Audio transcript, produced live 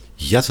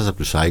Γεια σας από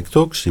τους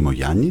Psych-Talks, είμαι ο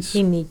Γιάννης.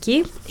 Η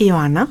Νίκη. Η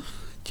Ιωάννα.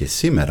 Και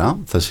σήμερα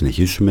θα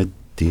συνεχίσουμε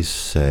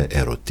τις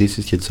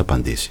ερωτήσεις και τις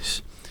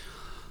απαντήσεις.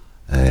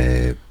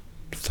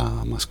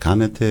 Θα μας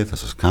κάνετε, θα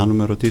σας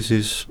κάνουμε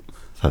ερωτήσεις,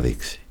 θα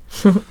δείξει.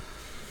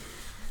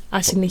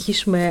 Ας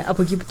συνεχίσουμε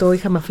από εκεί που το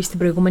είχαμε αφήσει την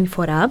προηγούμενη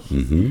φορά.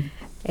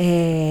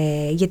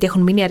 Γιατί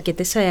έχουν μείνει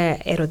αρκετές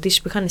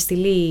ερωτήσεις που είχαν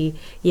στείλει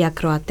οι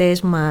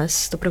ακροατές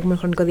μας στο προηγούμενο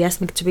χρονικό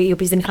διάστημα και οι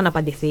οποίες δεν είχαν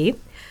απαντηθεί.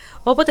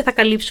 Οπότε θα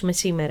καλύψουμε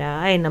σήμερα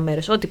ένα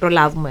μέρος, ό,τι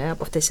προλάβουμε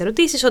από αυτές τις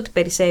ερωτήσεις, ό,τι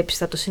περισσέψει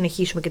θα το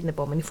συνεχίσουμε και την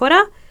επόμενη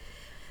φορά.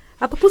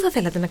 Από πού θα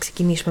θέλατε να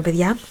ξεκινήσουμε,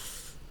 παιδιά?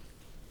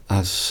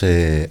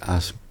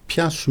 Ας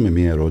πιάσουμε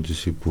μία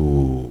ερώτηση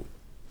που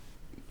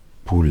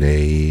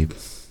λέει,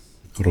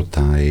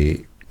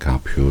 ρωτάει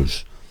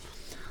κάποιος,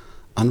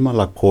 αν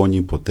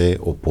μαλακώνει ποτέ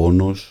ο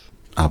πόνος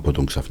από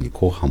τον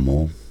ξαφνικό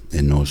χαμό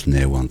ενός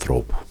νέου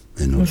ανθρώπου,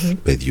 ενός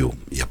παιδιού,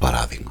 για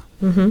παράδειγμα.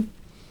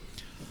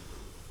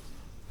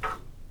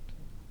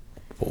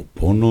 Ο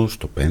πόνος,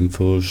 το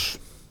πένθος.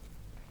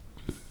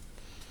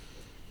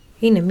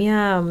 Είναι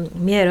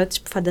μια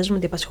ερώτηση που φαντάζομαι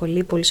ότι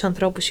απασχολεί πολλούς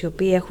ανθρώπους οι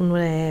οποίοι έχουν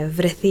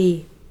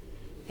βρεθεί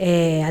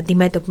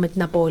αντιμέτωποι με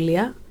την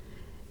απώλεια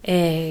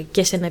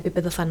και σε ένα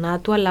επίπεδο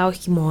θανάτου, αλλά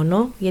όχι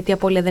μόνο, γιατί η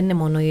απώλεια δεν είναι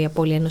μόνο η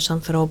απώλεια ενός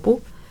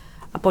ανθρώπου.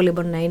 Απώλεια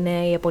μπορεί να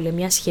είναι η απώλεια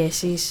μιας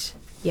σχέσης,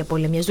 η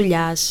απώλεια μιας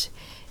δουλειάς,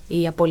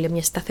 η απώλεια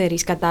μιας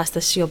σταθερής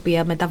κατάστασης η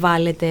οποία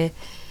μεταβάλλεται.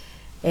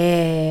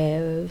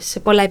 Σε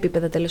πολλά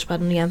επίπεδα τέλος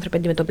πάντων οι άνθρωποι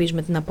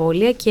αντιμετωπίζουν την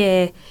απώλεια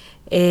και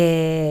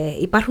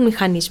υπάρχουν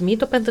μηχανισμοί.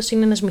 Το πένθος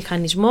είναι ένας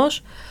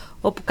μηχανισμός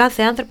όπου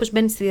κάθε άνθρωπος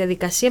μπαίνει στη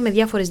διαδικασία με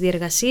διάφορες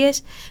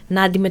διεργασίες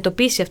να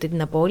αντιμετωπίσει αυτή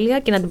την απώλεια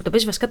και να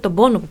αντιμετωπίσει βασικά τον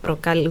πόνο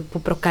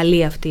που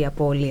προκαλεί αυτή η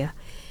απώλεια.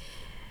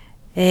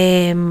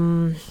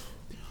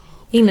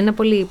 Είναι ένα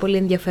πολύ, πολύ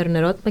ενδιαφέρον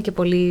ερώτημα και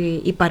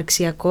πολύ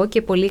υπαρξιακό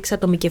και πολύ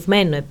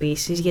εξατομικευμένο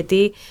επίσης,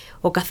 γιατί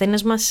ο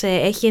καθένας μας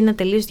έχει ένα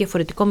τελείως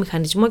διαφορετικό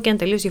μηχανισμό και ένα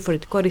τελείως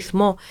διαφορετικό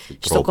ρυθμό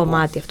στο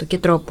κομμάτι αυτό και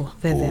τρόπο,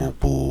 βέβαια.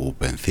 Που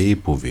πενθεί,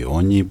 που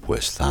βιώνει, που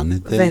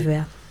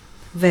αισθάνεται.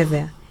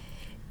 Βέβαια.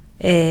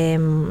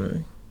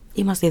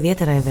 Είμαστε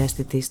ιδιαίτερα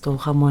ευαίσθητοι στο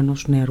χαμό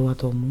ενός νεαρού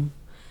ατόμου,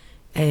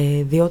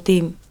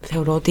 διότι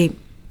θεωρώ ότι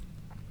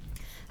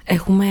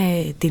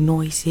έχουμε την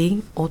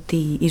νόηση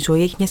ότι η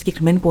ζωή έχει μια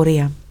συγκεκριμένη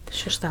πορεία.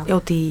 Σωστά.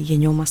 Ότι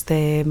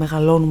γεννιόμαστε,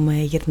 μεγαλώνουμε,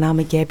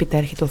 γυρνάμε και έπειτα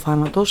έρχεται ο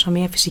θάνατος σαν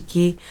μια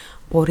φυσική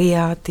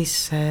πορεία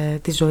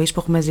της ζωής που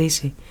έχουμε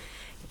ζήσει.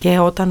 Και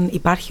όταν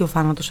υπάρχει ο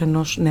θάνατος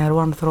ενός νεαρού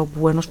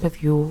ανθρώπου, ενός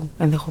παιδιού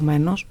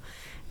ενδεχομένως,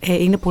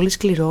 είναι πολύ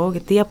σκληρό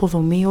γιατί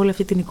αποδομεί όλη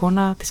αυτή την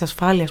εικόνα της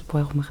ασφάλειας που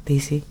έχουμε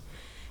χτίσει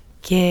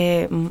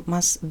και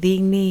μας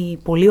δίνει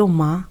πολύ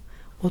ομά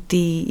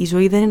ότι η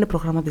ζωή δεν είναι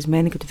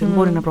προγραμματισμένη και ότι δεν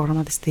μπορεί να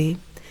προγραμματιστεί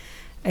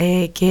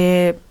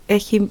και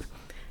έχει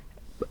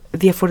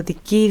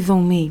διαφορετική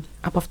δομή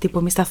από αυτή που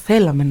εμείς θα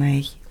θέλαμε να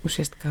έχει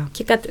ουσιαστικά.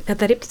 Και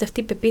καταρρίπτεται αυτή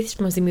η πεποίθηση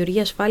που μας δημιουργεί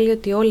ασφάλεια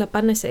ότι όλα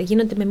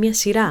γίνονται με μια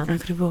σειρά.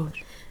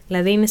 Ακριβώς.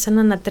 Δηλαδή είναι σαν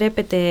να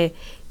ανατρέπεται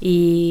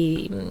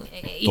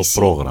το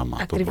πρόγραμμα.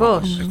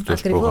 Ακριβώς.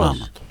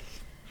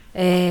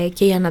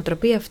 Και η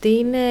ανατροπή αυτή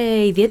είναι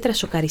ιδιαίτερα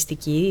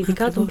σοκαριστική,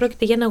 ειδικά όταν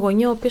πρόκειται για ένα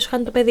γονιό ο οποίος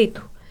χάνει το παιδί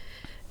του.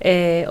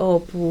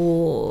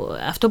 Όπου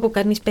αυτό που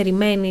κανείς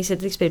περιμένει σε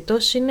τέτοιες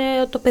περιπτώσεις είναι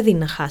το παιδί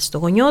να χάσει το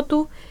γονιό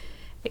του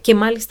και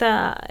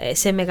μάλιστα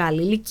σε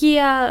μεγάλη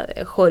ηλικία,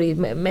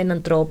 με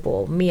έναν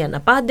τρόπο μη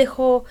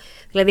αναπάντεχο.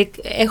 Δηλαδή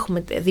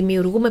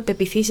δημιουργούμε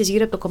πεποιθήσεις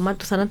γύρω από το κομμάτι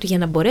του θανάτου για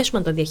να μπορέσουμε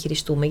να το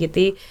διαχειριστούμε,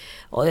 γιατί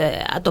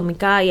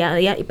ατομικά,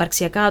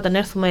 υπαρξιακά, όταν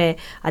έρθουμε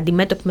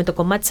αντιμέτωποι με το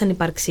κομμάτι της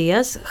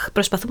ανυπαρξίας,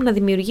 προσπαθούμε να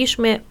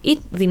δημιουργήσουμε ή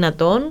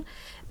δυνατόν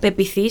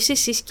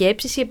πεποιθήσεις ή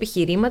σκέψεις ή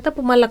επιχειρήματα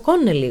που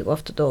μαλακώνουν λίγο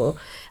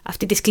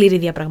αυτή τη σκληρή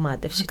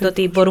διαπραγμάτευση. Το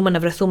ότι μπορούμε να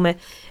βρεθούμε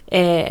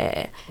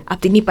από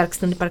την ύπαρξη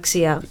στην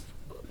υπαρξία.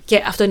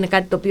 Και αυτό είναι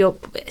κάτι το οποίο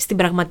στην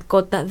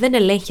πραγματικότητα δεν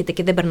ελέγχεται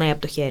και δεν περνάει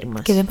από το χέρι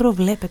μας. Και δεν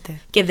προβλέπεται.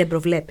 Και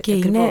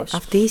ακριβώς. Είναι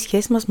αυτή η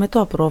σχέση μας με το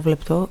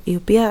απρόβλεπτο, η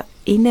οποία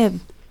είναι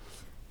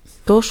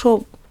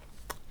τόσο,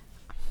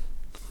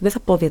 δεν θα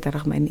πω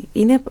διαταραγμένη,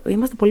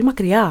 είμαστε πολύ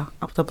μακριά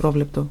από το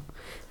απρόβλεπτο.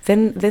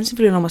 Δεν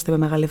συμφιλωνόμαστε με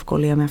μεγάλη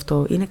ευκολία με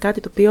αυτό. Είναι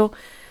κάτι το οποίο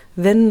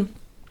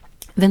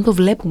δεν το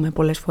βλέπουμε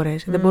πολλές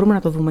φορές. Δεν μπορούμε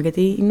να το δούμε,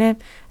 γιατί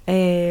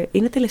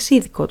είναι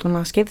τελεσίδικο. Το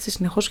να σκέφτεσαι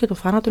συνεχώς για το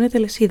θάνατο είναι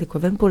τελεσίδικο.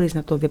 Δεν μπορείς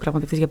να το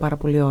διαπραγματευτείς για πάρα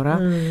πολλή ώρα.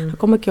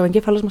 Ακόμα και ο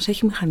εγκέφαλος μας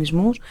έχει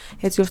μηχανισμούς,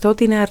 έτσι ώστε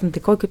ό,τι είναι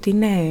αρνητικό και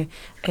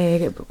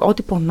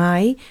ό,τι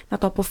πονάει, να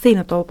το αποθεί,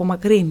 να το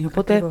απομακρύνει.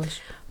 Οπότε,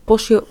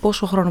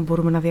 πόσο χρόνο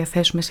μπορούμε να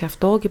διαθέσουμε σε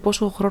αυτό και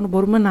πόσο χρόνο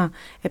μπορούμε να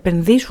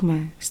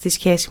επενδύσουμε στη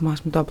σχέση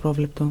μας με το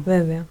απρόβλεπτο.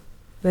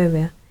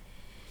 Βέβαια.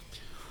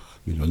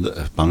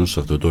 Μιλώντας πάνω σε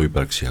αυτό το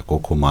υπαρξιακό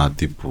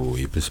κομμάτι που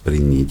είπες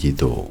πριν, Νίκη,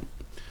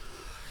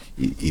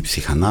 η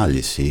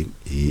ψυχανάλυση,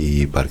 η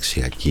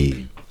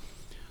υπαρξιακή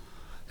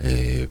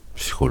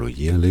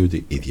ψυχολογία λέει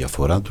ότι η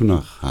διαφορά του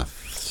να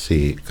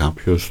χάσει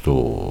κάποιος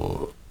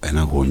από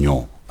έναν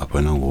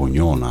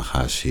γονιό να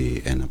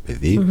χάσει ένα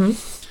παιδί,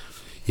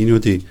 είναι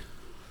ότι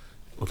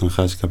όταν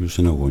χάσει κάποιος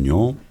ένα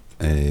γονιό,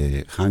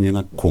 χάνει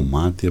ένα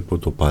κομμάτι από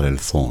το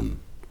παρελθόν.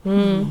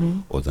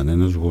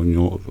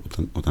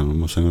 Όταν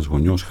όμως ένας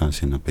γονιός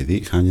χάσει ένα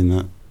παιδί, χάνει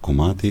ένα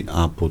κομμάτι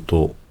από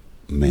το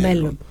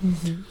μέλλον.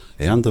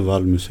 Εάν τα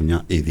βάλουμε σε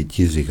μια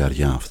ειδική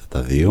ζυγαριά αυτά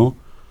τα δύο,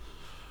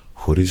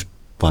 χωρίς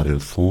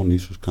παρελθόν,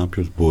 ίσως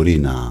κάποιος μπορεί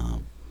να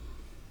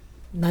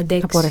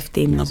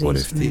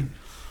πορευτεί.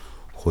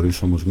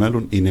 Χωρίς όμως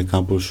μέλλον είναι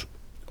κάπως,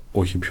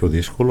 όχι πιο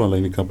δύσκολο, αλλά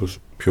είναι κάπως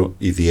πιο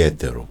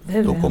ιδιαίτερο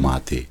το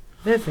κομμάτι.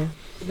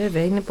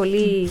 Βέβαια. Είναι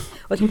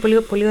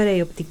πολύ ωραία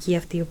η οπτική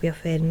αυτή η οποία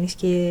φέρνεις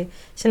και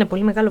σε ένα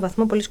πολύ μεγάλο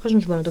βαθμό πολλοί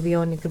κόσμος μπορεί να το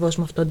βιώνει ακριβώς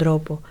με αυτόν τον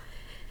τρόπο.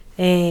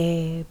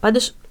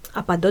 Πάντως,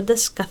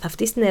 απαντώντας καθ'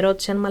 αυτή στην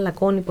ερώτηση αν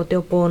μαλακώνει ποτέ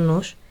ο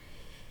πόνος,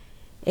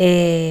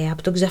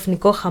 από τον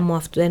ξαφνικό χαμό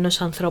αυτού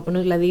ενός ανθρώπου,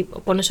 δηλαδή ο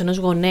πόνος ενός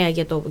γονέα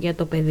για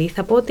το παιδί,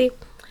 θα πω ότι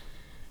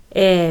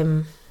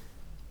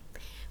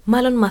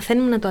μάλλον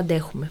μαθαίνουμε να το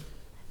αντέχουμε.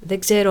 Δεν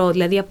ξέρω,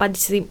 δηλαδή η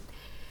απάντηση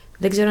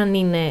δεν ξέρω αν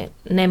είναι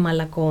ναι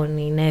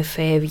μαλακώνει, ναι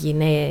φεύγει,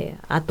 ναι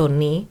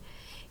ατονεί,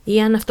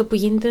 ή αν αυτό που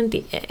γίνεται είναι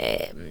ότι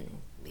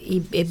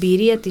η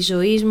εμπειρία της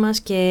ζωής μας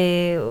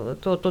και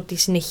το ότι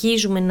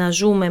συνεχίζουμε να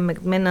ζούμε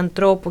με έναν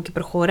τρόπο και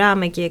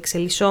προχωράμε και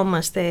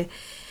εξελισσόμαστε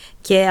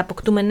και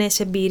αποκτούμε νέες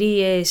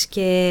εμπειρίες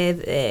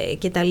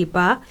και τα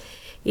λοιπά,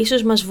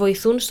 ίσως μας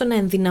βοηθούν στο να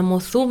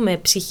ενδυναμωθούμε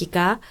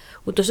ψυχικά,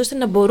 ούτως ώστε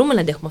να μπορούμε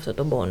να αντέχουμε αυτόν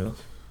τον πόνο.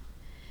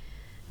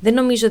 Δεν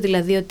νομίζω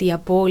δηλαδή ότι η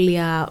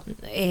απώλεια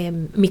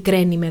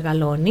μικραίνει ή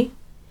μεγαλώνει.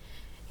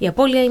 Η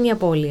απώλεια είναι η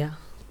απώλεια.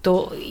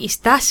 Η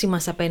στάση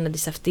μας απέναντι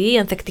σε αυτή, η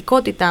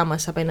ανθεκτικότητά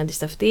μας απέναντι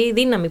σε αυτή, η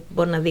δύναμη που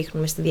μπορούμε να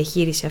δείχνουμε στη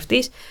διαχείριση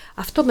αυτής,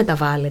 αυτό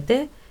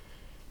μεταβάλλεται.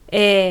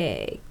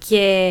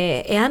 Και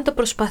εάν το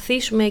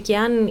προσπαθήσουμε και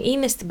αν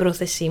είναι στην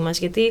πρόθεσή μας,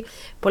 γιατί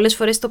πολλές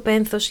φορές το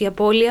πένθος, η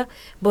απώλεια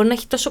μπορεί να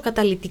έχει τόσο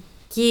καταλυτική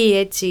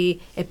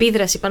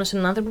επίδραση πάνω σε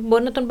έναν άνθρωπο που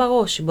μπορεί να τον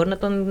παγώσει, μπορεί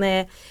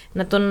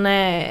να τον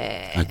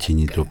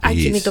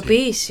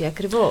ακινητοποιήσει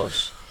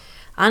ακριβώς.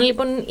 Αν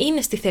λοιπόν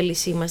είναι στη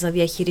θέλησή μας να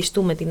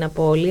διαχειριστούμε την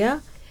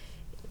απώλεια,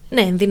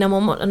 ναι,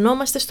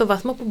 ενδυναμωνόμαστε στο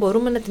βαθμό που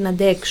μπορούμε να την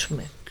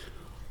αντέξουμε.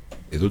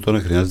 Εδώ τώρα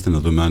χρειάζεται να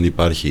δούμε αν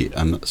υπάρχει,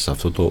 αν σε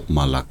αυτό το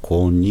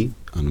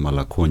αν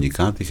μαλακώνει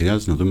κάτι,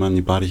 χρειάζεται να δούμε αν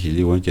υπάρχει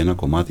λίγο και ένα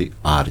κομμάτι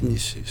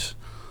άρνησης.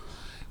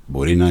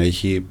 Μπορεί να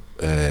έχει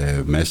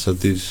μέσα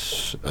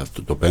της,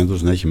 το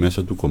πένθος να έχει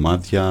μέσα του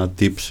κομμάτια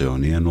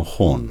τύψεων ή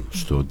ενοχών,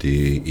 στο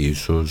ότι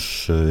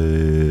ίσως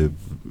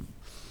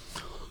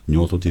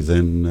νιώθω ότι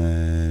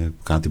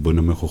κάτι μπορεί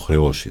να με έχω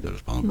χρεώσει,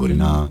 τέλος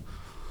πάντων.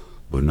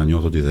 Μπορεί να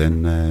νιώθω ότι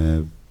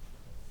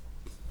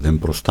δεν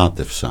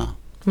προστάτευσα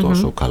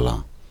τόσο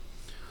καλά.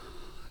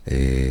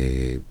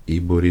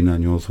 Ή μπορεί να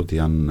νιώθω ότι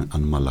αν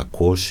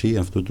μαλακώσει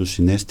αυτό το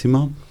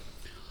συναίσθημα,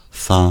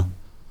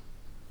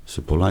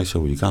 σε πολλά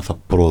εισαγωγικά θα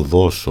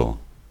προδώσω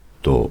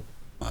το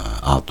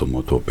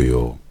άτομο το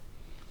οποίο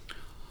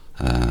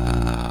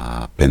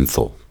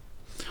πενθώ.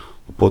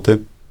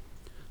 Οπότε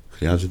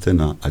χρειάζεται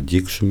να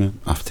αγγίξουμε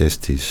αυτές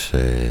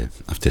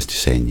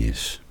τις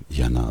έννοιες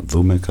για να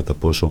δούμε κατά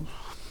πόσο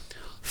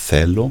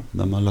θέλω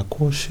να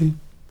μαλακώσει,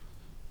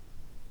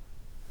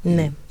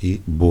 ναι,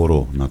 ή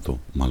μπορώ να το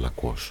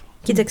μαλακώσω.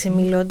 Κοίταξε,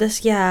 μιλώντας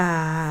για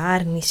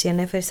άρνηση,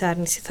 ανέφερες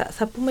άρνηση,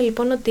 θα πούμε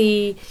λοιπόν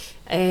ότι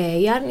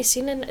η άρνηση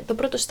είναι το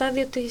πρώτο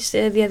στάδιο της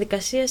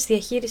διαδικασίας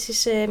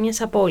διαχείρισης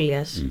μιας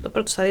απώλειας, το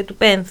πρώτο στάδιο του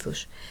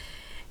πένθους.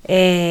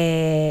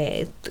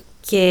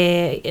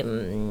 Και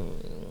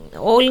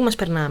όλοι μας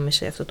περνάμε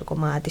σε αυτό το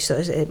κομμάτι,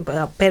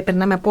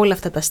 περνάμε από όλα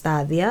αυτά τα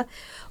στάδια.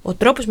 Ο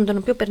τρόπος με τον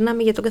οποίο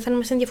περνάμε για τον καθένα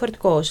μας είναι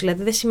διαφορετικός.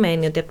 Δηλαδή δεν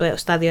σημαίνει ότι από το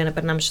στάδιο 1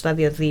 περνάμε στο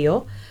στάδιο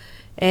 2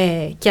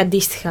 και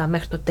αντίστοιχα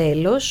μέχρι το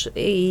τέλος.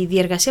 Η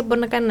διεργασία που μπορεί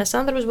να κάνει ένας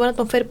άνθρωπος μπορεί να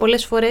τον φέρει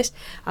πολλές φορές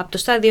από το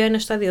στάδιο 1 στο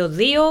στάδιο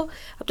 2,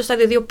 από το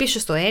στάδιο 2 πίσω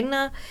στο 1,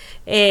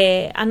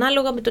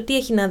 ανάλογα με το τι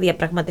έχει να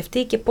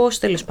διαπραγματευτεί και πώς,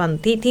 τέλος πάντων,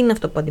 τι είναι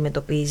αυτό που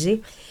αντιμετωπίζει.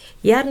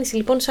 Η άρνηση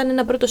λοιπόν σαν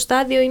ένα πρώτο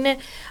στάδιο είναι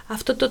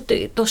αυτό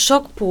το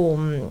σοκ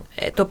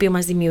το οποίο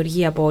μας δημιουργεί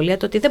η απώλεια,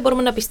 το ότι δεν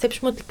μπορούμε να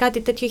πιστέψουμε ότι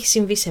κάτι τέτοιο έχει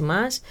συμβεί σε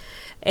εμάς,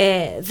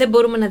 δεν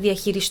μπορούμε να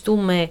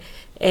διαχειριστούμε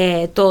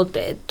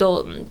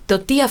το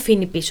τι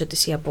αφήνει πίσω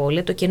της η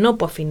απώλεια, το κενό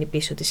που αφήνει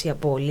πίσω της η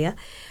απώλεια.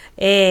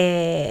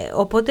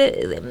 Οπότε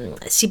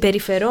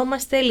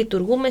συμπεριφερόμαστε,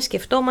 λειτουργούμε,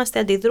 σκεφτόμαστε,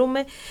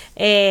 αντιδρούμε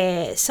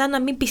σαν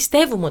να μην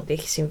πιστεύουμε ότι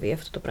έχει συμβεί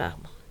αυτό το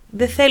πράγμα.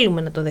 Δεν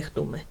θέλουμε να το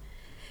δεχτούμε.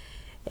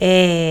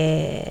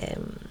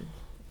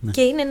 Ναι.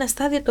 Και είναι ένα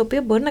στάδιο το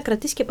οποίο μπορεί να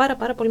κρατήσει και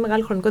πάρα πολύ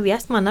μεγάλο χρονικό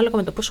διάστημα, ανάλογα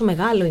με το πόσο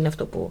μεγάλο είναι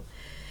αυτό που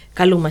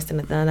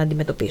καλούμαστε να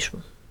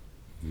αντιμετωπίσουμε.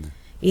 Ναι.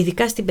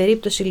 Ειδικά στην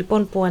περίπτωση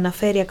λοιπόν που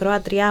αναφέρει η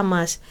ακροάτριά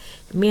μας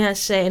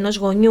ενός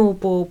γονιού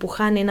που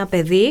χάνει ένα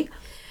παιδί,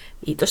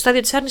 το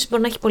στάδιο της άρνησης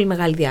μπορεί να έχει πολύ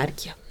μεγάλη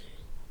διάρκεια.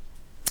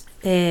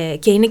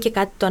 Και είναι και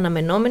κάτι το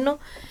αναμενόμενο,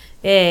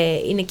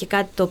 είναι και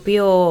κάτι το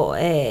οποίο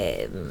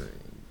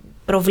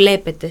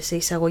προβλέπεται σε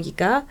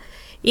εισαγωγικά.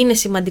 Είναι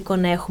σημαντικό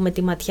να έχουμε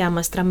τη ματιά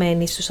μας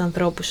στραμμένη στους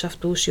ανθρώπους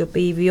αυτούς οι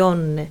οποίοι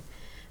βιώνουν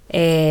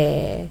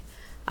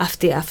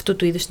αυτού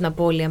του είδους την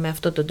απώλεια με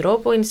αυτόν τον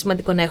τρόπο. Είναι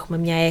σημαντικό να έχουμε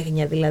μια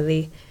έγνοια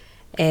δηλαδή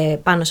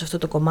πάνω σε αυτό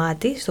το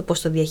κομμάτι, στο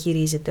πώς το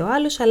διαχειρίζεται ο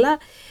άλλος, αλλά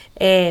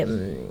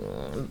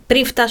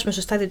πριν φτάσουμε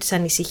στο στάδιο της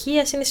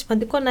ανησυχίας, είναι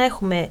σημαντικό να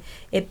έχουμε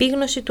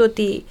επίγνωση του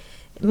ότι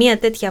μία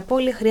τέτοια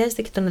απώλεια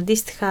χρειάζεται και τον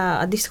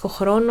αντίστοιχο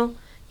χρόνο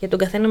για τον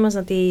καθένα μας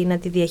να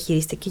τη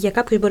διαχειριστεί. Και για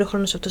κάποιους μπορεί ο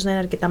χρόνος αυτός να είναι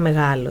αρκετά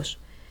μεγάλος.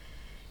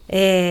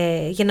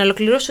 Για να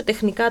ολοκληρώσω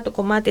τεχνικά το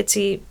κομμάτι,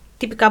 έτσι,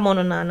 τυπικά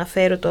μόνο να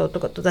αναφέρω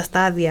τα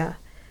στάδια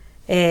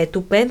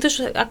του πένθους,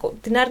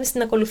 την άρνηση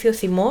την ακολουθεί ο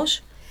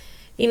θυμός.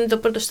 Είναι το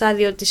πρώτο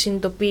στάδιο της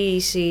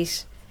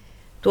συνειδητοποίησης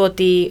του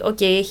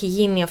ότι έχει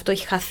γίνει αυτό,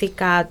 έχει χαθεί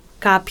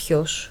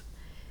κάποιος,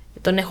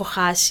 τον έχω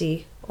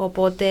χάσει,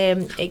 οπότε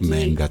εκεί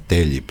με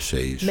εγκατέλειψε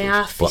ίσως, με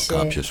άφησε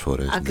κάποιες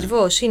φορές.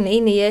 Ακριβώς, ναι.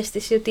 είναι η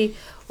αίσθηση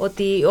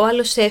ότι ο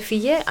άλλος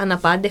έφυγε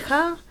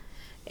αναπάντεχα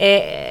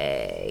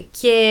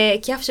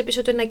και άφησε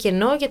πίσω του ένα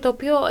κενό για το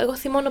οποίο εγώ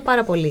θυμώνω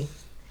πάρα πολύ.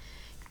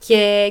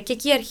 Και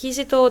εκεί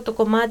αρχίζει το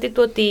κομμάτι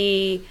του ότι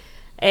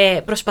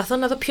προσπαθώ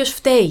να δω ποιος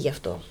φταίει γι'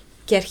 αυτό.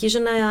 Και αρχίζω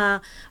να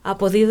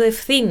αποδίδω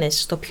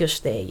ευθύνες στο ποιος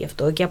φταίει γι'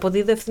 αυτό. Και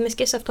αποδίδω ευθύνες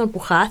και σε αυτόν που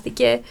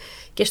χάθηκε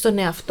και στον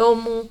εαυτό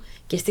μου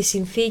και στη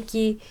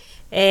συνθήκη.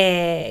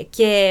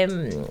 Και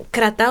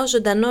κρατάω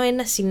ζωντανό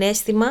ένα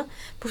συναίσθημα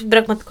που στην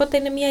πραγματικότητα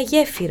είναι μια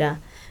γέφυρα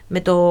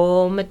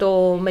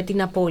με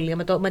την απώλεια,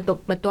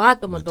 με το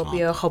άτομο το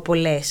οποίο έχω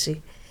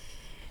απολέσει.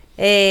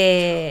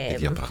 Η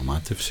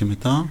διαπραγμάτευση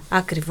μετά.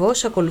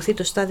 Ακριβώς, ακολουθεί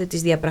το στάδιο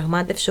της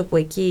διαπραγμάτευσης, όπου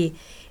εκεί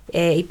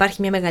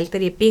υπάρχει μια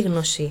μεγαλύτερη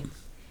επίγνωση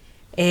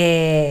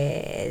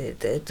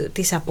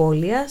της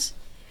απώλειας.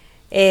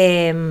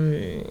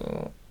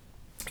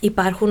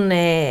 Υπάρχουν,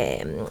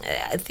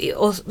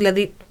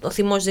 δηλαδή ο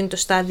θυμός δίνει το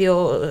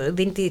στάδιο,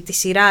 δίνει τη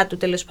σειρά του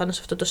τέλος πάνω σε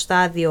αυτό το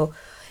στάδιο,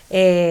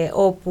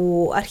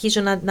 όπου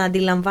αρχίζω να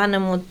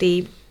αντιλαμβάνομαι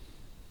ότι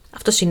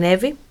αυτό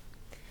συνέβη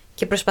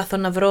και προσπαθώ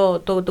να βρω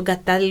τον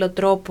κατάλληλο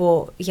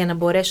τρόπο για να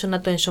μπορέσω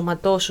να το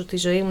ενσωματώσω στη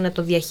ζωή μου, να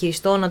το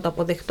διαχειριστώ, να το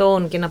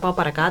αποδεχτώ και να πάω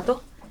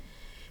παρακάτω.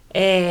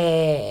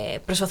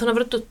 Προσπαθώ να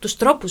βρω τους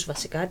τρόπους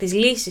βασικά, τις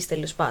λύσεις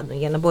τέλος πάντων,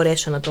 για να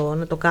μπορέσω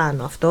να το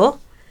κάνω αυτό.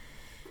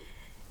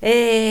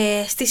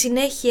 Στη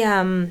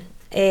συνέχεια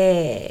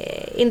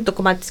είναι το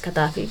κομμάτι της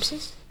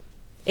κατάθλιψης.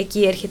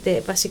 Εκεί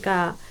έρχεται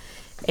βασικά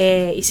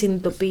η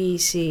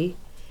συνειδητοποίηση,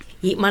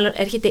 μάλλον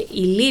έρχεται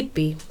η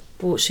λύπη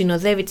που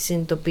συνοδεύει τη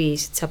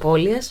συνειδητοποίηση της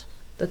απώλειας.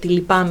 Το ότι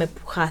λυπάμαι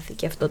που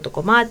χάθηκε αυτό το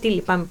κομμάτι,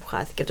 λυπάμαι που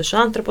χάθηκε αυτός ο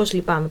άνθρωπος,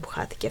 λυπάμαι που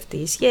χάθηκε αυτή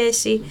η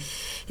σχέση.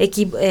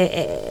 Εκεί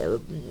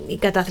η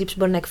κατάθλιψη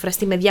μπορεί να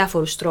εκφραστεί με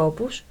διάφορους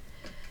τρόπους.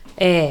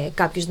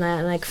 Κάποιος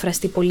να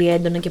εκφραστεί πολύ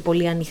έντονα και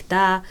πολύ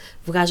ανοιχτά,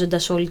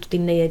 βγάζοντας όλη του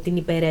την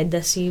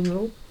υπερένταση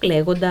μου,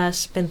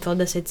 κλαίγοντας,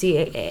 πενθώντας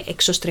έτσι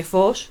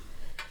εξωστρεφώς.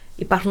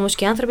 Υπάρχουν όμως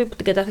και άνθρωποι που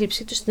την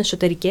κατάθλιψή τους την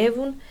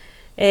εσωτερικεύουν,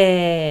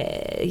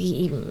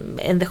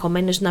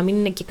 ενδεχομένως να μην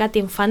είναι και κάτι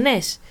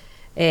εμφανές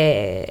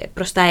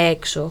προς τα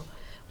έξω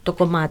το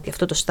κομμάτι,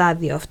 αυτό το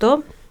στάδιο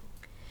αυτό.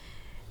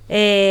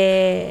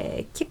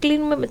 Και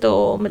κλείνουμε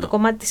με το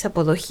κομμάτι της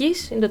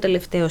αποδοχής, είναι το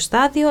τελευταίο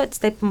στάδιο, έτσι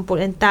τα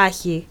είπαμε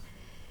εντάχει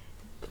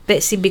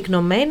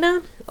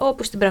συμπυκνωμένα,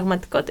 όπου στην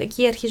πραγματικότητα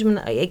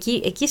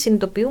εκεί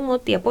συνειδητοποιούμε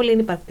ότι η απώλεια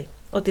είναι υπαρκτή,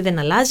 ότι δεν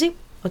αλλάζει,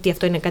 ότι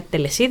αυτό είναι κάτι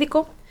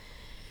τελεσίδικο,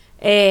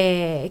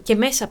 και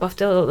μέσα από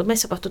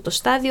αυτό το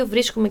στάδιο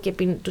βρίσκουμε και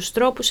τους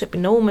τρόπους,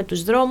 επινοούμε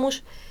τους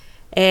δρόμους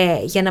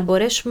για να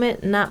μπορέσουμε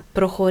να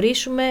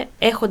προχωρήσουμε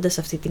έχοντας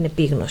αυτή την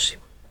επίγνωση.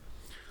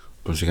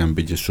 Όπως είχαμε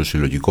πει και στο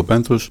συλλογικό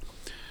πένθος,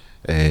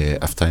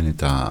 αυτά είναι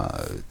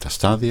τα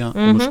στάδια,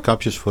 όμως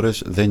κάποιες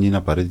φορές δεν είναι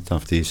απαραίτητα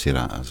αυτή η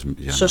σειρά.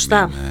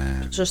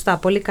 Σωστά,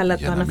 πολύ καλά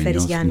το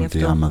αναφέρεις, Γιάννη, αυτό.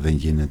 Ότι άμα δεν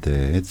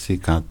γίνεται έτσι,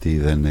 κάτι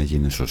δεν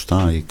έγινε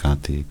σωστά ή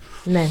κάτι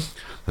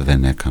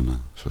δεν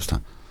έκανα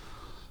σωστά.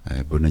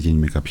 Μπορεί να γίνει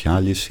με κάποια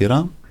άλλη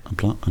σειρά,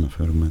 απλά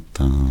αναφέρουμε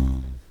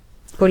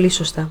πολύ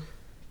σωστά.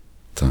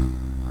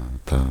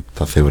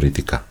 Τα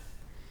θεωρητικά.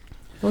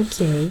 Οκ.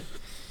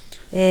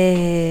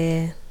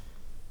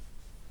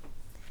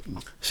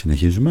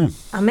 Συνεχίζουμε.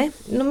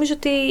 Νομίζω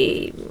ότι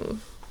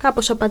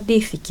κάπως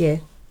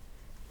απαντήθηκε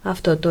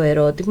αυτό το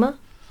ερώτημα.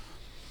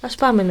 Ας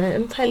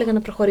πάμε, θα έλεγα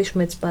να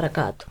προχωρήσουμε έτσι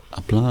παρακάτω.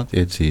 Απλά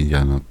έτσι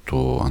για να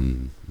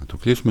το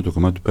κλείσουμε, το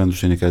κομμάτι του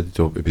πένθους είναι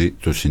κάτι επειδή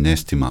το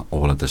συναίσθημα,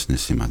 όλα τα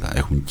συναισθήματα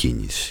έχουν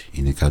κίνηση.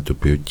 Είναι κάτι το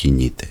οποίο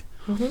κινείται.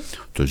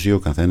 Το ζει ο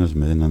καθένας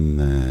με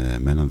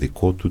έναν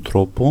δικό του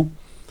τρόπο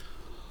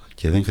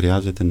και δεν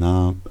χρειάζεται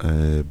να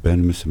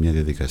μπαίνουμε σε μια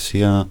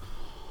διαδικασία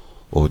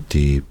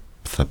ότι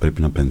θα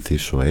πρέπει να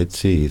πενθήσω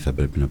έτσι ή θα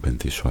πρέπει να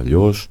πενθήσω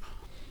αλλιώς.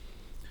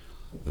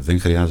 Δεν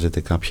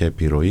χρειάζεται κάποια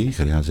επιρροή,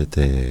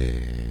 χρειάζεται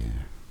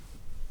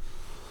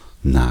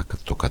να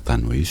το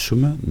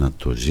κατανοήσουμε, να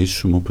το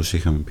ζήσουμε όπως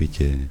είχαμε πει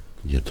και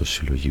για το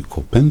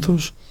συλλογικό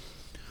πένθος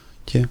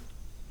και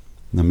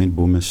να μην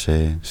μπούμε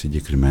σε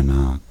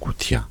συγκεκριμένα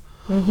κουτιά.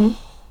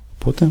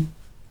 Οπότε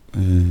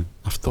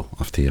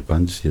αυτή η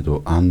απάντηση για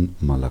το αν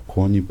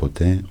μαλακώνει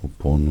ποτέ ο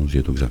πόνος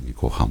για τον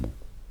ξαφνικό χαμό.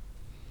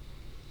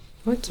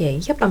 Οκ,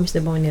 για πάμε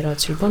στην επόμενη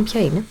ερώτηση λοιπόν,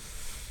 ποια είναι?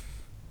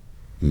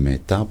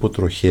 Μετά από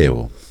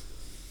τροχαίο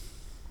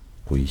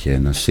που είχε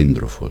ένας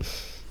σύντροφος,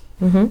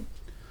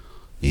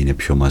 είναι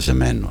πιο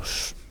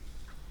μαζεμένος.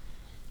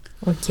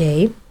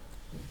 Οκ.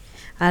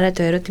 Άρα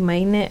το ερώτημα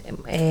είναι,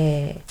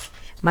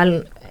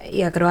 μάλλον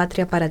η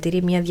ακροάτρια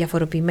παρατηρεί μια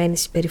διαφοροποιημένη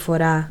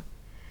συμπεριφορά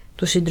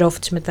του συντρόφου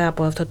της μετά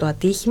από αυτό το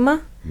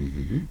ατύχημα,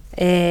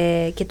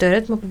 και το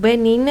ερώτημα που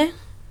μπαίνει είναι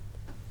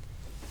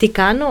τι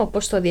κάνω,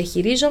 πώς το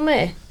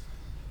διαχειρίζομαι,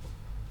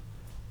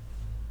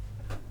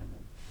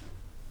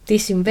 τι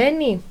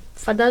συμβαίνει.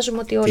 Φαντάζομαι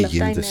ότι όλα αυτά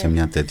είναι... Τι γίνεται σε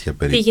μια τέτοια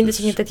περίπτωση. Τι γίνεται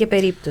σε μια τέτοια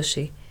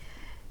περίπτωση.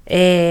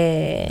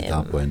 Μετά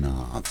από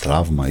ένα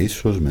τραύμα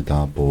ίσως,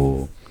 μετά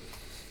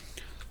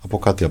από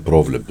κάτι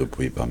απρόβλεπτο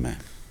που είπαμε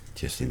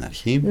και στην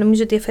αρχή.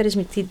 Νομίζω ότι έφερες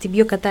την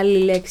πιο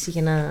κατάλληλη λέξη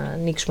για να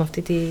ανοίξουμε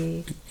αυτή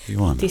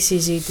τη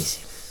συζήτηση.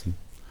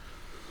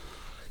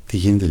 Τι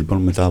γίνεται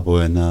λοιπόν μετά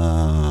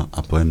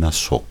από ένα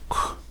σοκ.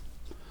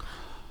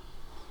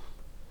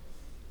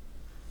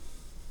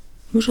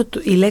 Νομίζω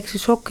ότι η λέξη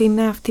σοκ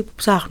είναι αυτή που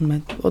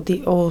ψάχνουμε.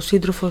 Ότι ο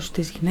σύντροφος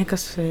της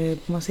γυναίκας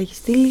που μας έχει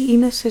στείλει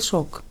είναι σε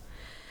σοκ.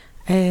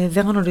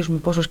 Δεν γνωρίζουμε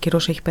πόσος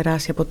καιρός έχει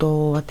περάσει από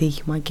το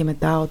ατύχημα και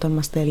μετά όταν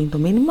μας στέλνει το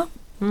μήνυμα.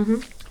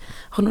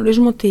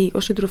 Γνωρίζουμε ότι ο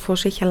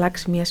σύντροφος έχει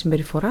αλλάξει μια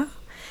συμπεριφορά.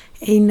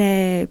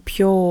 Είναι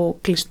πιο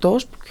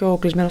κλειστός, πιο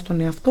κλεισμένος στον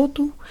εαυτό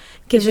του.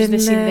 Και ίσως δεν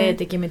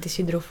συνδέεται και με τη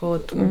σύντροφό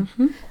του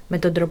με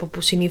τον τρόπο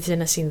που συνήθιζε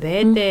να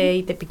συνδέεται,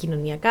 είτε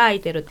επικοινωνιακά,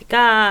 είτε ερωτικά,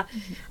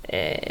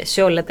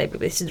 σε όλα τα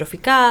επίπεδα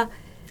συντροφικά.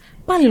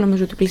 Πάλι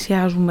νομίζω ότι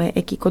πλησιάζουμε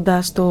εκεί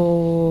κοντά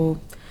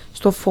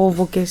στο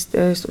φόβο και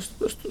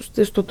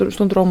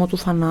στον τρόμο του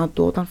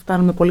θανάτου, όταν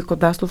φτάνουμε πολύ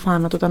κοντά στο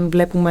θάνατο, όταν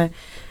βλέπουμε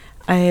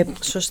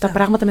τα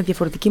πράγματα με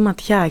διαφορετική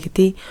ματιά,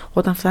 γιατί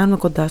όταν φτάνουμε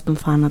κοντά στον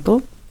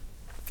θάνατο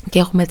και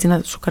έχουμε έτσι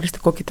ένα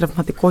σοκαριστικό και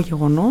τραυματικό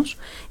γεγονός,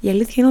 η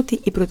αλήθεια είναι ότι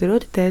οι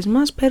προτεραιότητές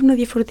μας παίρνουν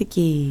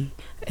διαφορετική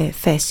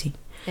θέση.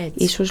 Έτσι.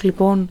 Ίσως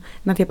λοιπόν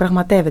να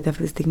διαπραγματεύεται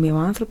αυτή τη στιγμή ο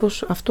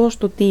άνθρωπος αυτό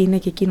το τι είναι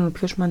και εκείνον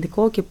πιο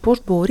σημαντικό και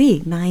πώς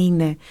μπορεί να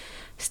είναι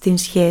στην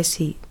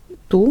σχέση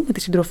του με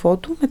τη σύντροφό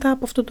του μετά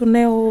από αυτό το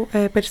νέο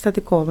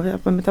περιστατικό,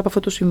 μετά από αυτό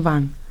το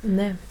συμβάν.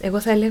 Ναι,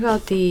 εγώ θα έλεγα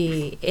ότι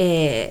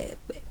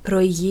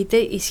προηγείται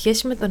η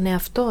σχέση με τον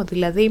εαυτό,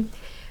 δηλαδή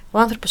ο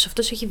άνθρωπος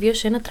αυτός έχει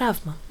βιώσει ένα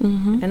τραύμα,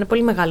 ένα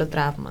πολύ μεγάλο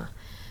τραύμα.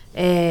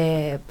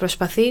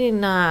 Προσπαθεί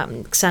να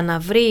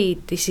ξαναβρει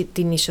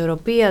την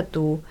ισορροπία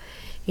του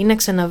ή να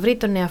ξαναβρει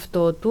τον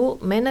εαυτό του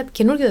με ένα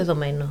καινούριο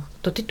δεδομένο.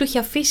 Το τι του έχει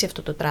αφήσει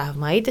αυτό το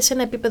τραύμα, είτε σε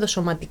ένα επίπεδο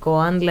σωματικό,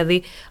 αν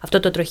δηλαδή αυτό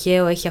το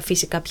τροχαίο έχει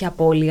αφήσει κάποια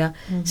απώλεια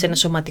σε ένα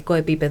σωματικό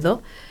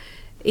επίπεδο,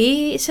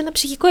 ή σε ένα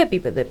ψυχικό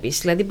επίπεδο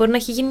επίσης. Δηλαδή μπορεί να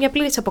έχει γίνει μια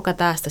πλήρης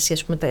αποκατάσταση,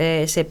 ας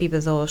πούμε, σε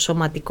επίπεδο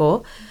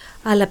σωματικό,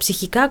 αλλά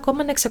ψυχικά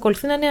ακόμα να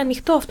εξακολουθεί να είναι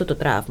ανοιχτό αυτό το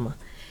τραύμα.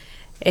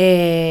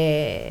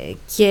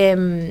 Και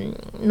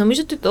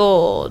νομίζω ότι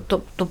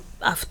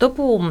αυτό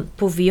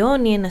που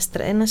βιώνει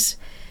ένας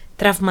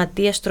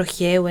τραυματίας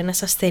τροχαίου,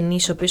 ένας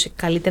ασθενής ο οποίος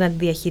καλείται να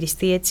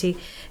διαχειριστεί έτσι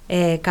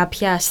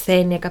κάποια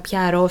ασθένεια,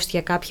 κάποια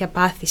αρρώστια, κάποια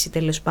πάθηση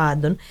τέλος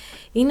πάντων,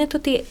 είναι το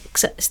ότι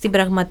στην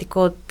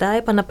πραγματικότητα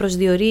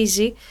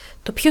επαναπροσδιορίζει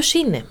το ποιος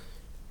είναι.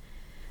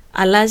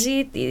 Αλλάζει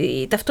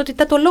η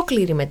ταυτότητά του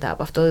ολόκληρη μετά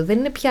από αυτό. Δεν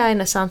είναι πια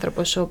ένας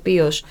άνθρωπος ο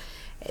οποίος...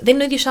 Δεν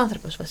είναι ο ίδιος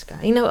άνθρωπος βασικά.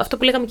 Είναι αυτό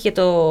που λέγαμε και για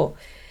το...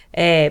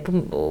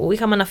 που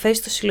είχαμε αναφέρει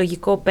στο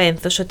συλλογικό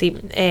πένθος, ότι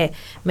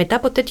μετά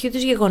από τέτοιου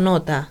είδους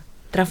γεγονότα,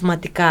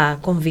 τραυματικά,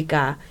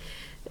 κομβικά,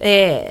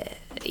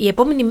 η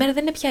επόμενη μέρα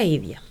δεν είναι πια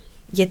ίδια.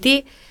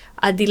 Γιατί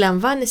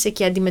αντιλαμβάνεσαι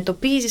και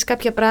αντιμετωπίζεις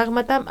κάποια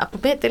πράγματα από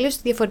ένα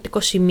τελείως διαφορετικό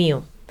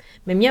σημείο.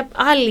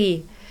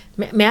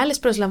 Με άλλες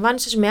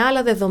προσλαμβάνωσες, με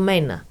άλλα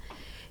δεδομένα.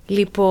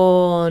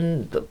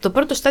 Λοιπόν, το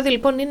πρώτο στάδιο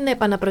λοιπόν είναι να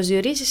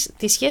επαναπροσδιορίσεις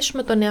τη σχέση σου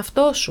με τον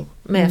εαυτό σου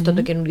με αυτό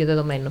το καινούργιο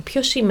δεδομένο.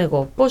 Ποιος είμαι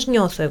εγώ, πώς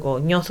νιώθω εγώ,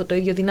 νιώθω το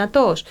ίδιο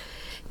δυνατός,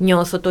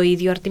 νιώθω το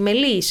ίδιο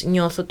αρτιμελής,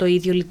 νιώθω το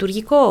ίδιο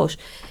λειτουργικός,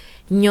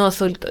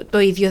 νιώθω το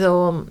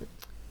ίδιο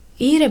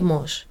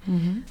ήρεμος.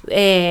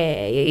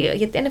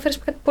 Γιατί ανέφερες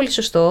κάτι πολύ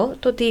σωστό,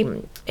 το ότι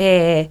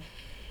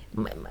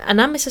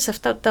ανάμεσα σε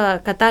αυτά τα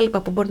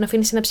κατάλοιπα που μπορεί να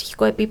αφήνει σε ένα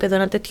ψυχικό επίπεδο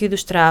ένα τέτοιο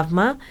είδους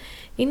τραύμα,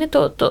 είναι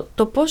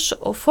το πώς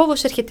ο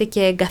φόβος έρχεται και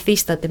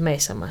εγκαθίσταται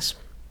μέσα μας.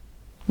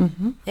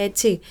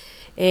 Έτσι.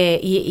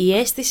 Η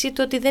αίσθηση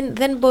του ότι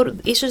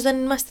ίσως δεν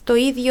είμαστε το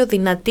ίδιο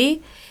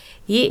δυνατοί,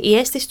 ή η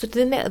αίσθηση του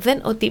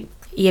ότι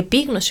η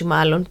επίγνωση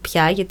μάλλον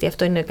πια, γιατί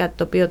αυτό είναι κάτι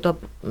το οποίο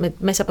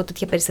μέσα από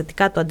τέτοια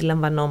περιστατικά το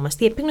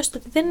αντιλαμβανόμαστε, η επίγνωση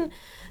του ότι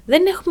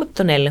δεν έχουμε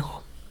τον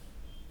έλεγχο.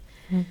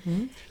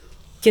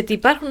 Και ότι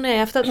υπάρχουν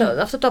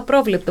αυτό το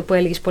απρόβλεπτο που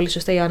έλεγες πολύ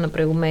σωστά, Ιωάννα,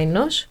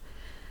 προηγουμένως.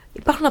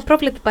 Υπάρχουν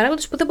απρόβλεπτοι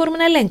παράγοντες που δεν μπορούμε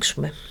να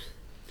ελέγξουμε.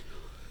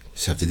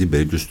 Σε αυτή την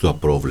περίπτωση του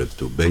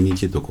απρόβλεπτου μπαίνει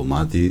και το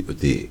κομμάτι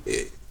ότι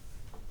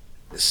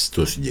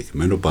στο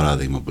συγκεκριμένο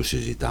παράδειγμα που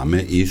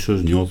συζητάμε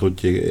ίσως νιώθω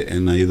και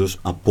ένα είδος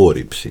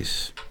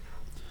απόρριψης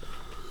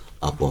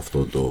από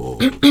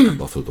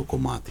αυτό το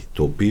κομμάτι,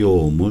 το οποίο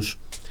όμως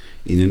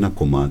είναι ένα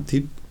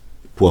κομμάτι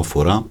που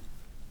αφορά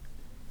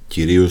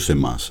κυρίως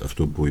εμάς,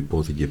 αυτό που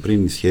υπόθηκε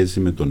πριν, η σχέση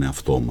με τον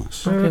εαυτό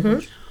μας.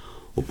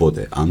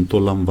 Οπότε αν το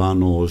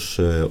λαμβάνω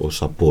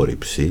ως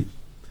απόρριψη,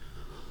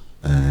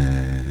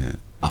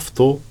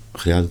 αυτό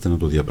χρειάζεται να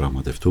το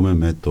διαπραγματευτούμε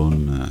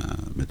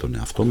με τον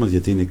εαυτό μας,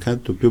 γιατί είναι κάτι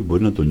το οποίο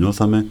μπορεί να το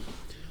νιώθαμε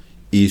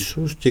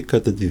ίσως και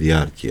κατά τη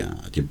διάρκεια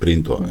και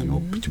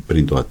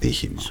πριν το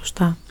ατύχημα.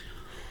 Σωστά.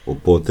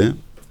 Οπότε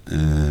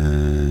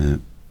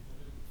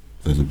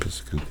δεν θα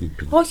πεις κάτι?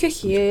 Όχι.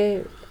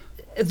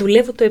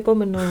 Δουλεύω το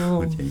επόμενο...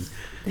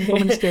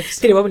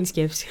 Την επόμενη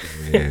σκέψη.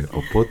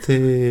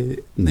 Οπότε,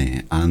 ναι,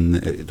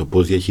 το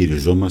πώς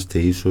διαχειριζόμαστε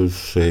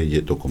ίσως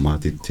για το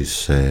κομμάτι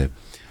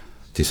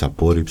της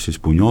απόρριψης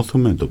που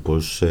νιώθουμε, το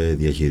πώς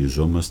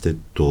διαχειριζόμαστε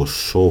το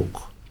σοκ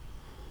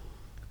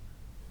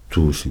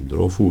του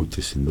συντρόφου,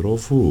 της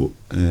συντρόφου.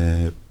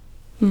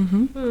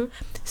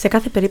 Σε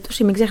κάθε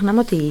περίπτωση μην ξεχνάμε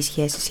ότι οι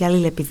σχέσεις, οι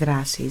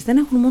αλληλεπιδράσεις δεν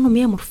έχουν μόνο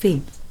μία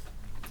μορφή.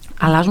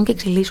 Αλλάζουν και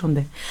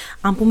εξελίσσονται.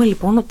 Αν πούμε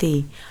λοιπόν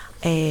ότι,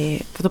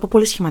 θα το πω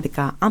πολύ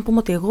σχηματικά, αν πούμε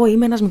ότι εγώ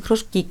είμαι ένας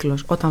μικρός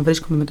κύκλος όταν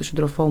βρίσκομαι με τον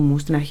σύντροφό μου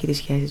στην αρχή της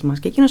σχέσης μας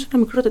και εκείνος ένα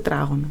μικρό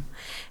τετράγωνο.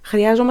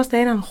 Χρειάζομαστε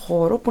έναν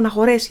χώρο που να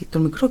χωρέσει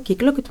τον μικρό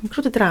κύκλο και τον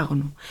μικρό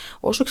τετράγωνο.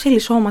 Όσο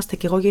εξελισσόμαστε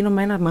και εγώ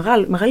γίνομαι ένα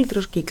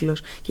μεγαλύτερος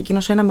κύκλος και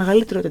εκείνος ένα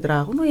μεγαλύτερο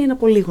τετράγωνο ή ένα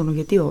πολύγωνο,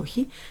 γιατί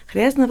όχι,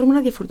 χρειάζεται να βρούμε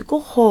ένα διαφορετικό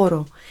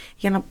χώρο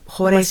για να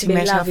χωρέσει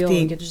μέσα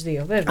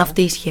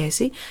αυτή η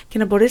σχέση και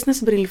να μπορέσει να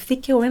συμπεριληφθεί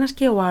και ο ένας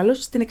και ο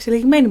άλλος στην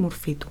εξελιγμένη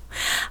μορφή του.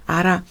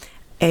 Άρα,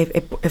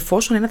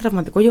 εφόσον ένα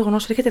τραυματικό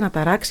γεγονός έρχεται να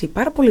ταράξει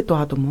πάρα πολύ το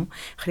άτομο,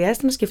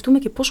 χρειάζεται να σκεφτούμε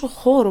και πόσο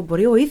χώρο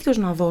μπορεί ο ίδιος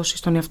να δώσει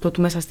στον εαυτό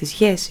του μέσα στη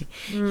σχέση.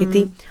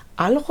 Γιατί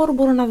άλλο χώρο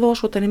μπορώ να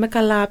δώσω όταν είμαι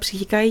καλά,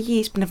 ψυχικά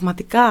υγιής,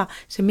 πνευματικά,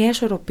 σε μια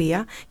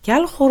ισορροπία, και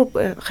άλλο χώρο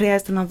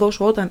χρειάζεται να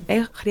δώσω όταν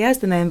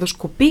χρειάζεται να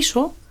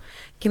ενδοσκοπήσω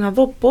και να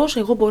δω πώς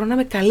εγώ μπορώ να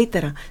είμαι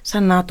καλύτερα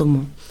σαν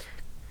άτομο.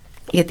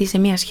 Γιατί σε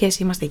μια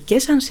σχέση είμαστε και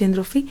σαν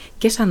σύντροφοι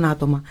και σαν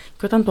άτομα.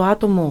 Και όταν το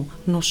άτομο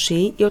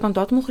νοσεί ή όταν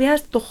το άτομο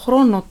χρειάζεται το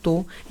χρόνο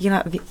του για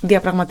να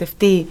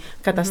διαπραγματευτεί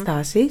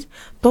καταστάσεις,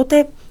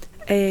 τότε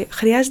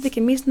χρειάζεται και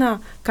εμείς να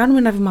κάνουμε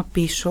ένα βήμα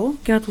πίσω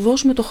και να του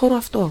δώσουμε το χώρο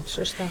αυτό.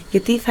 Σωστά.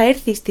 Γιατί θα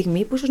έρθει η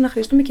στιγμή που ίσως να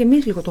χρειαστούμε και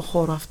εμείς λίγο το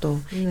χώρο αυτό.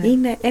 Ναι.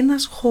 Είναι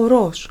ένας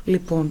χορός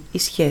λοιπόν οι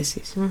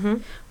σχέσεις,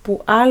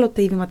 που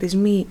άλλοτε οι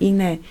βηματισμοί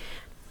είναι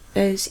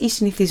οι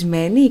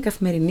συνηθισμένοι, οι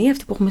καθημερινοί,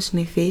 αυτοί που έχουμε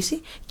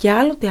συνηθίσει, και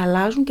άλλοτε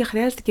αλλάζουν και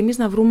χρειάζεται και εμείς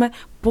να βρούμε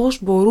πώς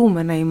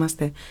μπορούμε να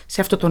είμαστε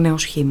σε αυτό το νέο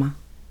σχήμα.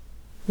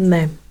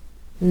 Ναι,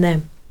 ναι.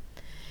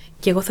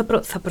 Και εγώ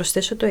θα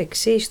προσθέσω το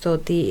εξής, το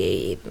ότι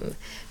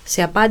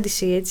σε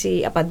απάντηση,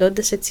 έτσι,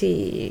 απαντώντας έτσι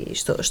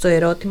στο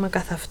ερώτημα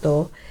καθ'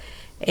 αυτό,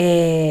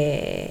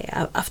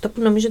 αυτό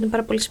που νομίζω ότι είναι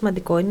πάρα πολύ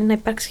σημαντικό είναι να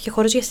υπάρξει και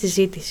χώρος για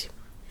συζήτηση.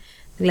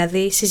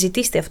 Δηλαδή,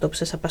 συζητήστε αυτό που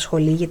σας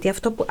απασχολεί, γιατί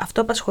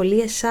αυτό απασχολεί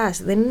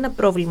εσάς. Δεν είναι ένα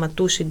πρόβλημα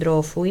του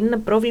συντρόφου, είναι ένα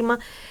πρόβλημα,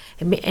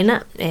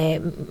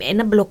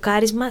 ένα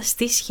μπλοκάρισμα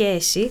στη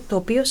σχέση, το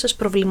οποίο σας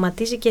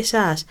προβληματίζει και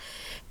εσάς.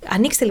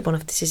 Ανοίξτε λοιπόν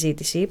αυτή τη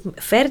συζήτηση,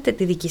 φέρτε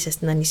τη δική σας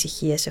την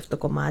ανησυχία σε αυτό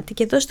το κομμάτι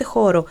και δώστε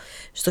χώρο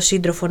στο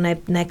σύντροφο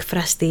να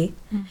εκφραστεί.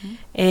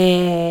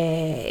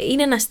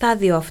 Είναι ένα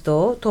στάδιο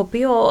αυτό, το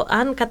οποίο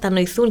αν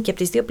κατανοηθούν και από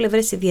τις δύο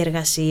πλευρές οι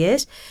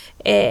διεργασίες,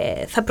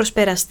 θα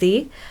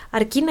προσπεραστεί,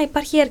 αρκεί να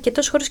υπάρχει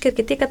αρκετός χώρος και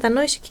αρκετή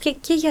κατανόηση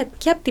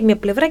και από τη μία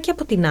πλευρά και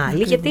από την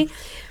άλλη. Γιατί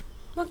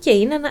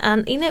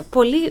είναι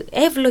πολύ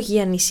εύλογη η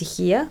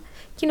ανησυχία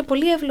και είναι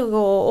πολύ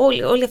εύλογο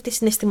όλη αυτή η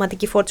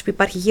συναισθηματική φόρτιση που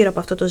υπάρχει γύρω από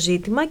αυτό το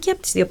ζήτημα και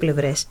από τις δύο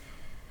πλευρές.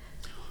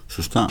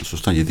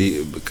 Σωστά,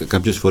 γιατί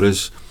κάποιες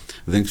φορές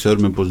δεν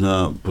ξέρουμε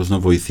πώς να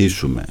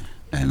βοηθήσουμε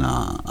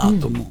ένα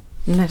άτομο.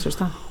 Ναι,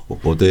 σωστά.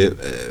 Οπότε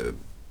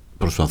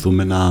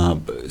προσπαθούμε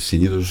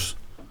συνήθως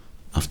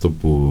αυτό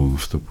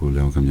που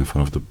λέω καμιά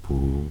φορά, αυτό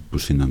που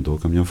συναντώ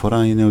καμιά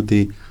φορά, είναι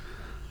ότι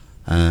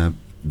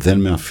δεν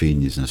με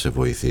αφήνεις να σε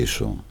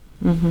βοηθήσω.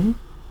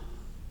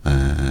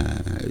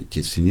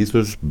 Και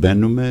συνήθως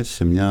μπαίνουμε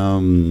σε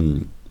μια...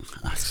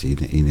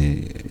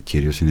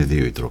 κυρίως είναι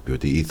δύο οι τρόποι,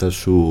 ότι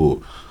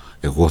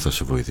εγώ θα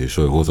σε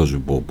βοηθήσω, εγώ θα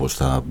σου πω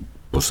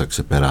πώς θα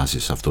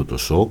ξεπεράσεις αυτό το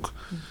σοκ,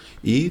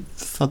 ή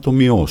θα το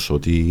μειώσω,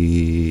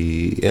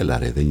 ότι έλα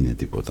ρε, δεν είναι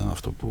τίποτα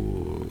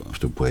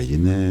αυτό που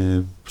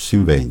έγινε,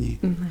 συμβαίνει.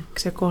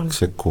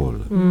 Ξεκόλ.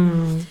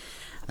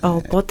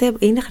 Οπότε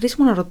είναι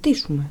χρήσιμο να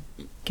ρωτήσουμε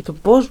και το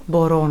πώς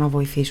μπορώ να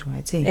βοηθήσω,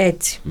 έτσι.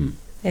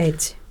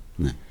 Έτσι.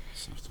 Ναι.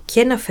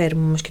 Και να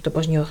φέρουμε όμως και το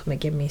πώς νιώθουμε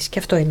κι εμείς. Και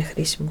αυτό είναι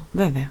χρήσιμο.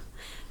 Βέβαια.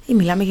 Ή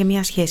μιλάμε για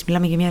μια σχέση,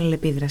 μιλάμε για μια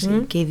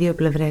αλληλεπίδραση. Και οι δύο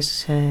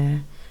πλευρές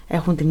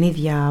έχουν την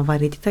ίδια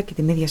βαρύτητα και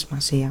την ίδια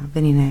σημασία.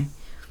 Δεν είναι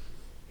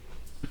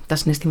τα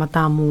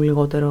συναισθήματά μου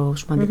λιγότερο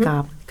σημαντικά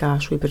από τα δικά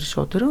σου ή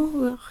περισσότερο.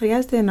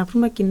 Χρειάζεται να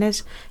βρούμε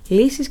κοινές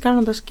λύσεις,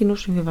 κάνοντας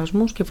κοινούς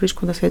συμβιβασμούς και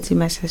βρίσκοντας έτσι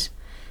μέσες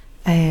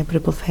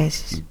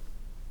προϋποθέσεις.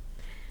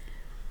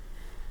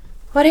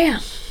 Ωραία.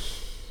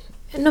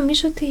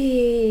 Νομίζω ότι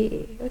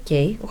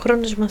ο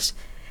χρόνος μας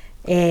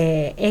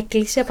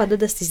έκλεισε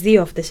απαντώντας τις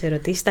δύο αυτές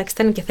ερωτήσεις. Εντάξει,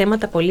 ήταν και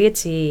θέματα πολύ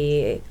έτσι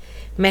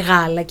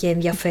μεγάλα και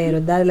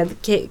ενδιαφέροντα, δηλαδή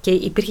και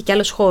υπήρχε και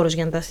άλλος χώρος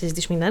για να τα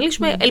συζητήσουμε και να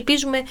λύσουμε.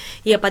 Ελπίζουμε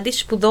οι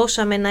απαντήσεις που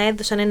δώσαμε να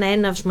έδωσαν ένα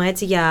έναυσμα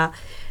έτσι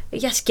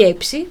για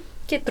σκέψη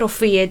και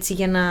τροφή έτσι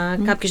για να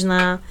κάποιος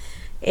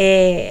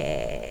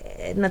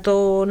να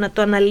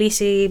το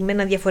αναλύσει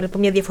από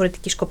μια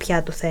διαφορετική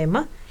σκοπιά το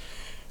θέμα.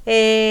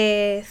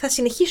 Θα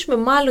συνεχίσουμε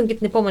μάλλον και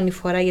την επόμενη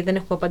φορά, γιατί δεν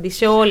έχουμε απαντήσει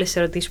σε όλες τις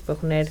ερωτήσεις που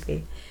έχουν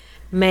έρθει,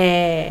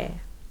 με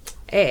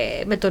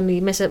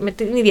με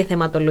την ίδια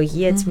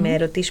θεματολογία, έτσι, με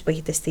ερωτήσεις που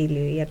έχετε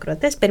στείλει οι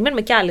ακροατές.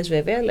 Περιμένουμε κι άλλες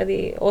βέβαια,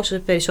 δηλαδή όσο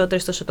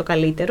περισσότερες τόσο το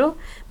καλύτερο.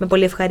 Με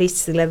πολύ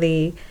ευχαρίστηση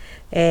δηλαδή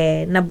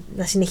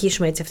να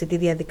συνεχίσουμε έτσι αυτή τη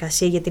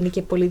διαδικασία, γιατί είναι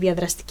και πολύ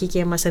διαδραστική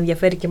και μας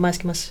ενδιαφέρει και εμάς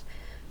και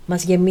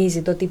μας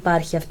γεμίζει το ότι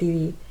υπάρχει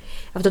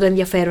αυτό το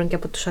ενδιαφέρον και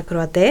από τους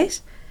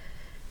ακροατές.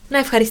 Να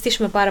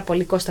ευχαριστήσουμε πάρα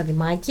πολύ Κώστα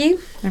Δημάκη.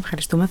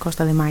 Ευχαριστούμε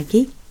Κώστα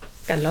Δημάκη.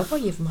 Καλό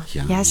απόγευμα.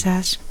 Γεια σας.